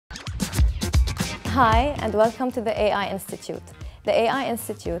Hi, and welcome to the AI Institute. The AI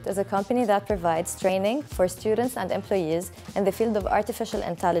Institute is a company that provides training for students and employees in the field of artificial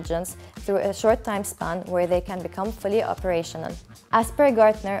intelligence through a short time span where they can become fully operational. As per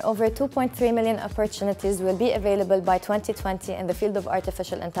Gartner, over 2.3 million opportunities will be available by 2020 in the field of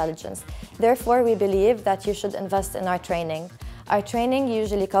artificial intelligence. Therefore, we believe that you should invest in our training. Our training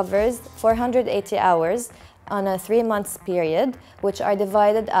usually covers 480 hours on a 3-month period, which are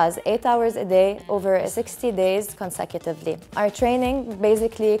divided as 8 hours a day over 60 days consecutively. Our training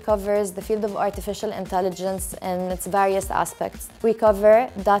basically covers the field of artificial intelligence in its various aspects. We cover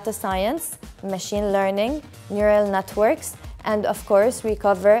data science, machine learning, neural networks, and of course we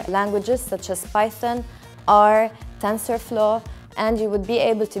cover languages such as Python, R, TensorFlow, and you would be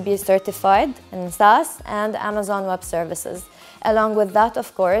able to be certified in SaaS and Amazon Web Services. Along with that,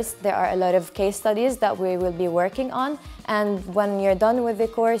 of course, there are a lot of case studies that we will be working on, and when you're done with the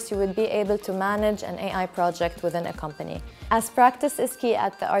course, you would be able to manage an AI project within a company. As practice is key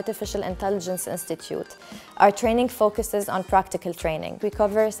at the Artificial Intelligence Institute, our training focuses on practical training. We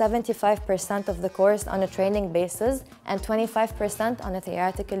cover 75% of the course on a training basis and 25% on a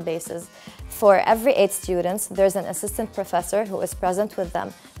theoretical basis. For every 8 students, there's an assistant professor who is present with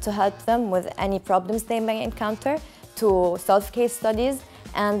them to help them with any problems they may encounter, to solve case studies,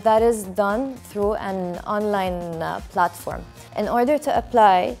 and that is done through an online platform. In order to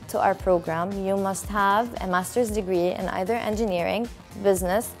apply to our program, you must have a master's degree in either engineering,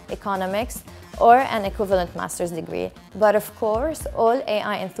 business, economics, or an equivalent master's degree. But of course, all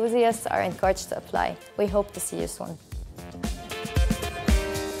AI enthusiasts are encouraged to apply. We hope to see you soon.